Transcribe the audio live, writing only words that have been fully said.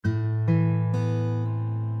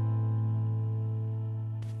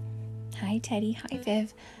Hi Teddy, hi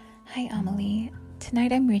Viv, hi Amelie.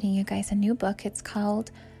 Tonight I'm reading you guys a new book. It's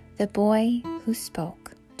called The Boy Who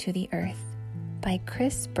Spoke to the Earth by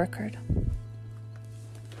Chris Burkard.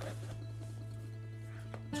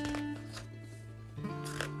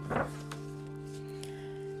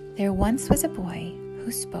 There once was a boy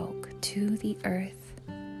who spoke to the earth,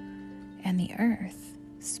 and the earth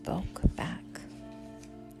spoke back.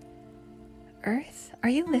 Earth, are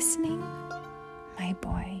you listening? My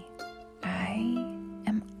boy, I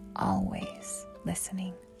am always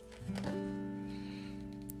listening.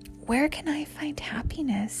 Where can I find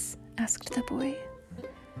happiness? Asked the boy.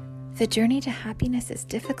 The journey to happiness is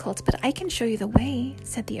difficult, but I can show you the way,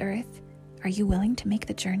 said the earth. Are you willing to make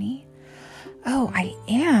the journey? Oh, I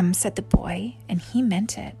am, said the boy, and he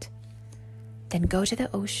meant it. Then go to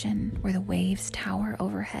the ocean where the waves tower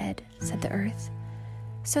overhead, said the earth.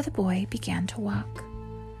 So the boy began to walk.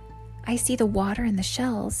 I see the water and the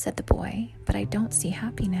shells, said the boy, but I don't see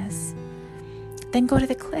happiness. Then go to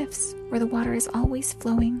the cliffs where the water is always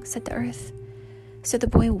flowing, said the earth. So the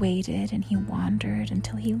boy waited and he wandered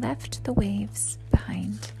until he left the waves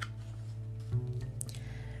behind.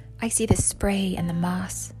 I see the spray and the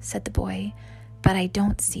moss, said the boy, but I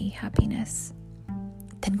don't see happiness.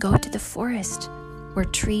 Then go to the forest where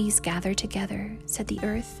trees gather together, said the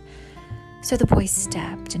earth. So the boy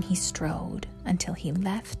stepped and he strode until he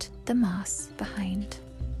left the moss behind.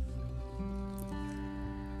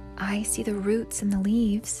 I see the roots and the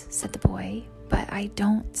leaves, said the boy, but I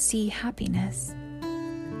don't see happiness.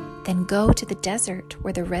 Then go to the desert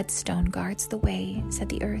where the redstone guards the way, said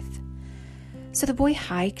the earth. So the boy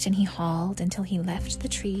hiked and he hauled until he left the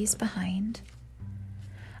trees behind.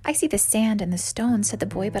 I see the sand and the stones, said the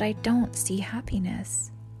boy, but I don't see happiness.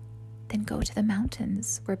 Then go to the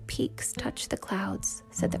mountains where peaks touch the clouds,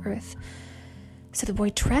 said the earth. So the boy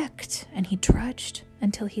trekked and he trudged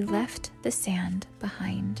until he left the sand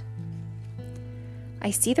behind.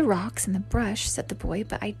 I see the rocks and the brush, said the boy,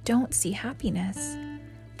 but I don't see happiness.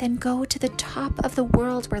 Then go to the top of the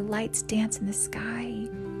world where lights dance in the sky,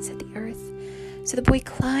 said the earth. So the boy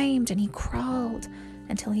climbed and he crawled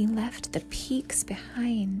until he left the peaks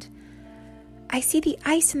behind. I see the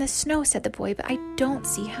ice and the snow, said the boy, but I don't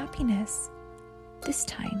see happiness. This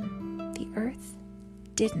time, the earth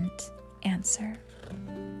didn't answer.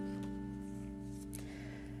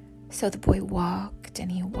 So the boy walked and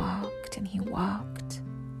he walked and he walked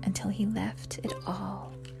until he left it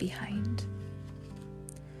all behind.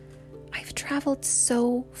 I've traveled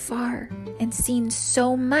so far and seen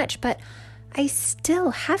so much, but I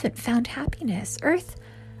still haven't found happiness. Earth,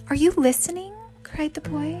 are you listening? Cried the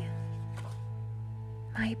boy.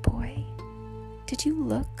 My boy, did you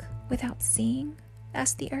look without seeing?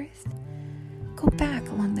 Asked the earth. Go back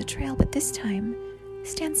along the trail, but this time,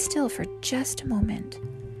 stand still for just a moment.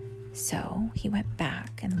 So he went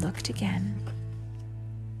back and looked again.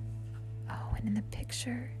 Oh, and in the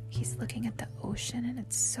picture, he's looking at the ocean and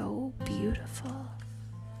it's so beautiful.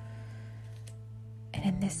 And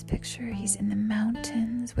in this picture, he's in the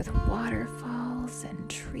mountains with waterfalls and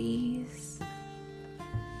trees.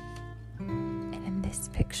 And in this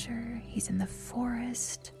picture, he's in the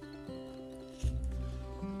forest.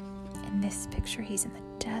 In this picture, he's in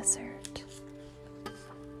the desert.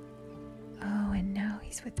 Oh, and now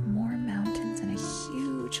he's with more mountains and a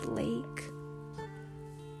huge lake.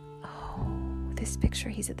 Oh, this picture,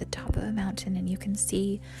 he's at the top of a mountain and you can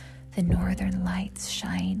see the northern lights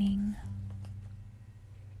shining.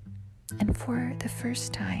 And for the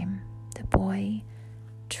first time, the boy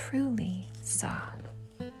truly saw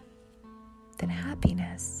that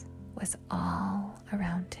happiness was all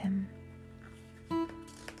around him.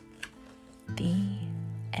 The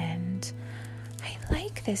end. I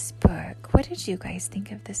like this book. What did you guys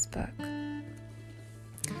think of this book?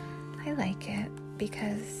 I like it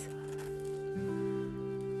because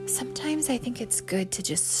sometimes I think it's good to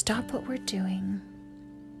just stop what we're doing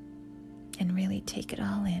and really take it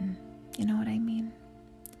all in. You know what I mean?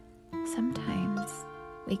 Sometimes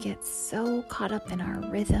we get so caught up in our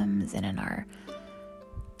rhythms and in our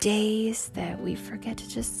days that we forget to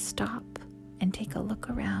just stop and take a look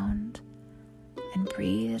around and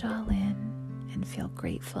breathe it all in and feel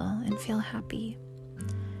grateful and feel happy.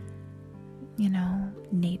 You know,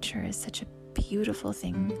 nature is such a beautiful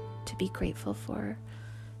thing to be grateful for.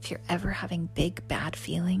 If you're ever having big bad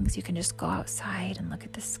feelings, you can just go outside and look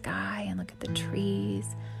at the sky and look at the trees.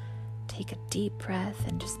 Take a deep breath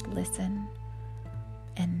and just listen.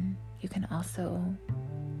 And you can also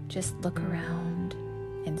just look around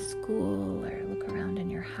in school or look around in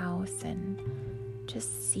your house and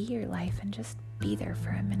just see your life and just be there for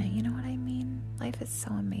a minute. You know what I mean? Life is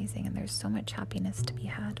so amazing and there's so much happiness to be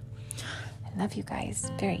had. I love you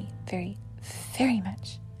guys very, very, very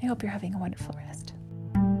much. I hope you're having a wonderful rest.